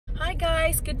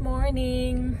guys, good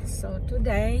morning. So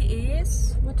today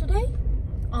is what today?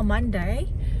 Oh, Monday.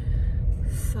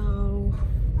 So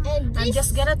I'm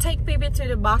just gonna take baby to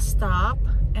the bus stop,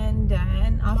 and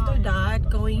then after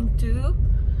that going to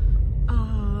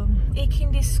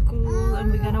Ikindi school,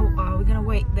 and we're gonna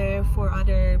wait there for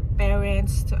other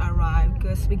parents to arrive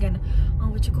because we're gonna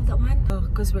what you call that one?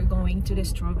 Because we're going to the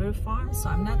strawberry farm, so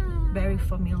I'm not very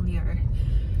familiar.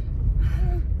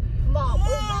 Mom,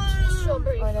 we're going to the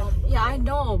strawberry farm. Yeah, I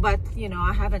know, but you know,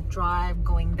 I haven't drive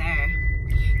going there.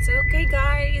 So okay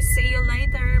guys, see you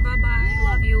later. Bye bye.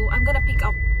 Love you. I'm gonna pick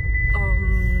up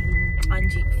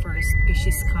Angie first because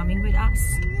she's coming with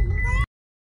us.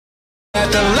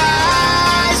 Let the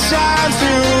light shine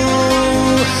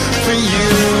through for you,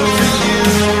 for you,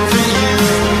 for you,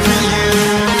 for you, for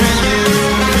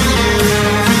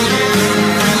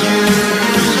you,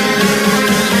 for you, for you, for you,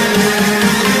 for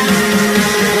you.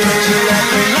 Let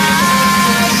the light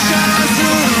shine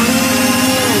through.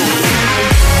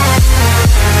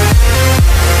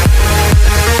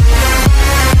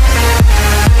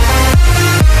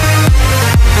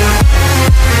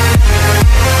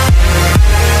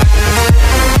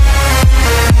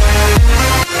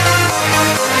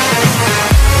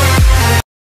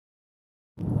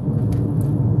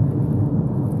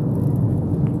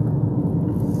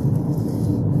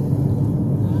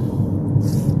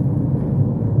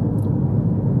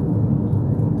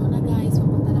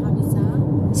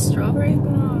 Strawberry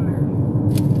farm.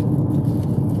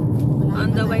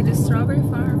 On the way to strawberry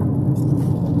farm.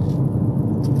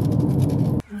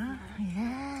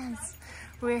 Yes,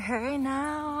 we're here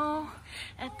now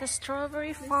at the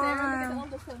strawberry farm. All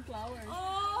the sunflowers.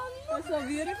 Oh, they're so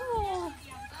beautiful.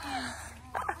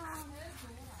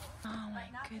 Oh my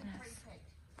goodness.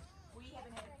 We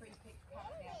haven't had a free pick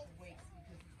cut now for weeks because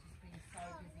it's just been so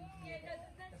busy here that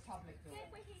the public do it.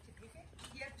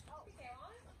 Yep.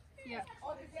 Yeah.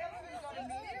 Oh, the gentleman got a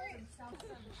meter and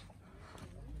something.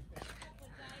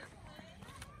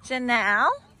 Janelle,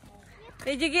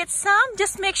 did you get some?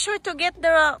 Just make sure to get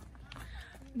the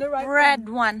right red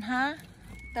one, huh?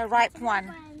 The ripe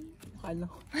one. Hello.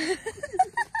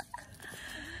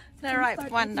 The ripe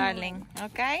one, darling.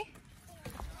 Okay?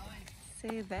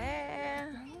 See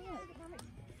there.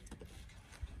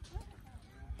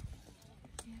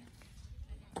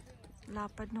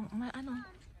 Lapad nung ano.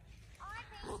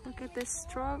 Look at this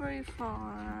strawberry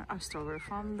farm. Strawberry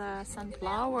farm, the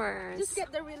sunflowers. Just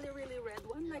get the really, really red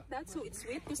one like that, so it's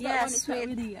sweet. Because Yeah, that one is sweet.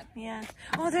 not ready yet. Yeah.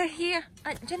 Oh, they're here.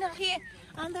 Janelle, here.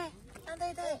 Under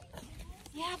there.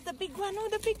 Yeah, the big one. Oh,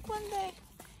 the big one there.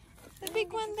 The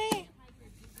big one there.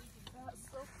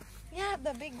 Yeah,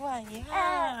 the big one.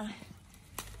 Yeah.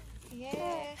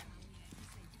 Yeah.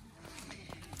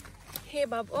 Here,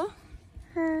 Bob. Oh,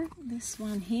 this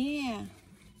one here.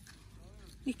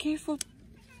 Be careful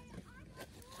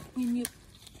when you.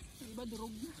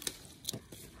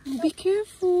 Be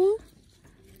careful.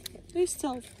 There's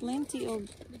still plenty of.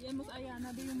 Bigyan mo sa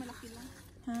Ayana, di yung malaki lang.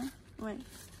 Huh? Wait.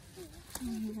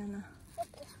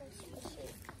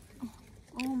 Oh,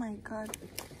 oh my God.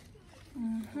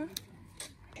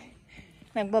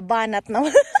 Nagbabanat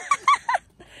naman.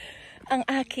 Ang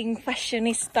aking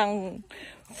fashionistang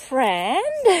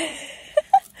friend.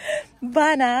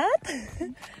 Banat.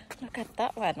 Look at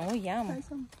that one. Oh, yum.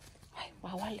 Ay,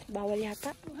 bawal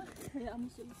yata. Hayaan mo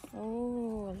sila.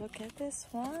 Oh, look at this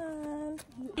one.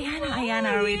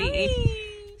 Ayana already ate.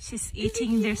 She's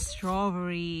eating the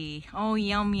strawberry. Oh,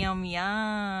 yum, yum,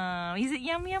 yum. Is it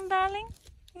yum, yum, darling?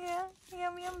 Yeah,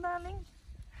 yum, yum, darling.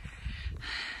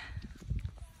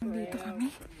 Dito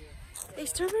kami. The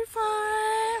strawberry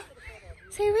farm.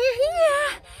 Say we're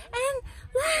here. And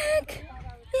look.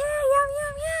 Yeah, yum,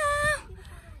 yum, yum.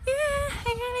 Yeah,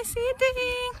 Ayana is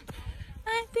eating.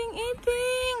 Eating.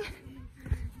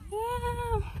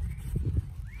 Yeah.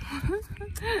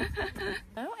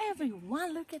 Hello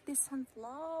everyone, look at this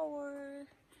sunflower.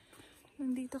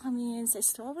 Nandito kami sa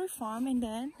strawberry farm, and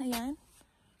then, ayan,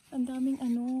 ang daming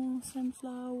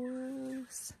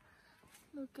sunflowers.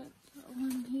 Look at that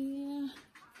one here.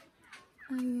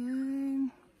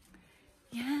 Ayan.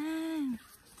 Yan.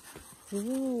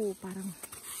 Oh, parang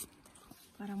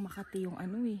Makati yung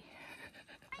eh.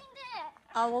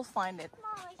 I will find it.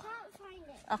 Mom, I can't find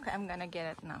it. Okay, I'm gonna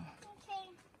get it now.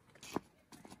 Okay.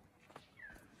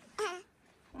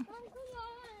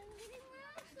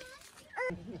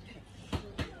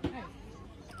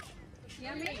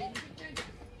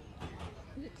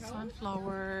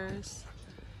 Sunflowers,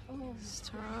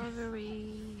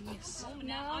 strawberries. Oh,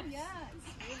 no, yeah.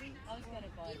 It's really, I was going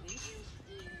to buy this.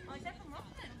 Oh, is that from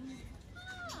Rockton?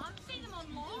 Oh, I've seen them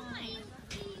online.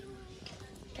 Is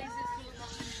this still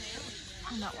Rockton now?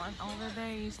 And that one over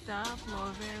there is the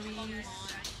blueberries.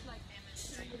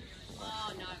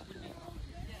 Oh no, it wouldn't be.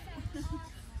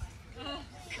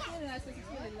 Really nice, like it's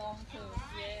really long too.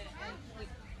 Yeah, and like.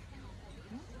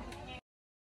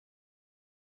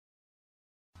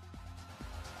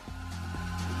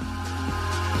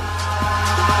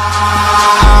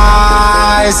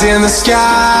 Eyes in the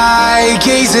sky,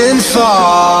 gazing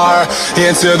far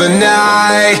into the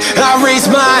night. I raise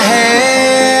my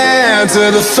hand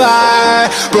to the fire,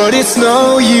 but it's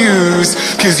no use,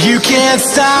 'cause you can't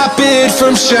stop it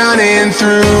from shining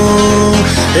through.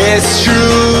 It's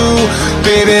true,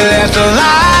 baby, let the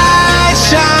light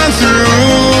shine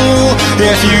through.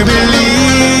 If you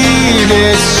believe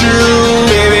it's true,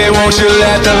 baby, won't you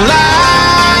let the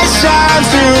light shine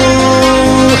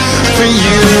through? For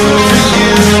you, for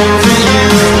you, for you,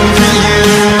 for you.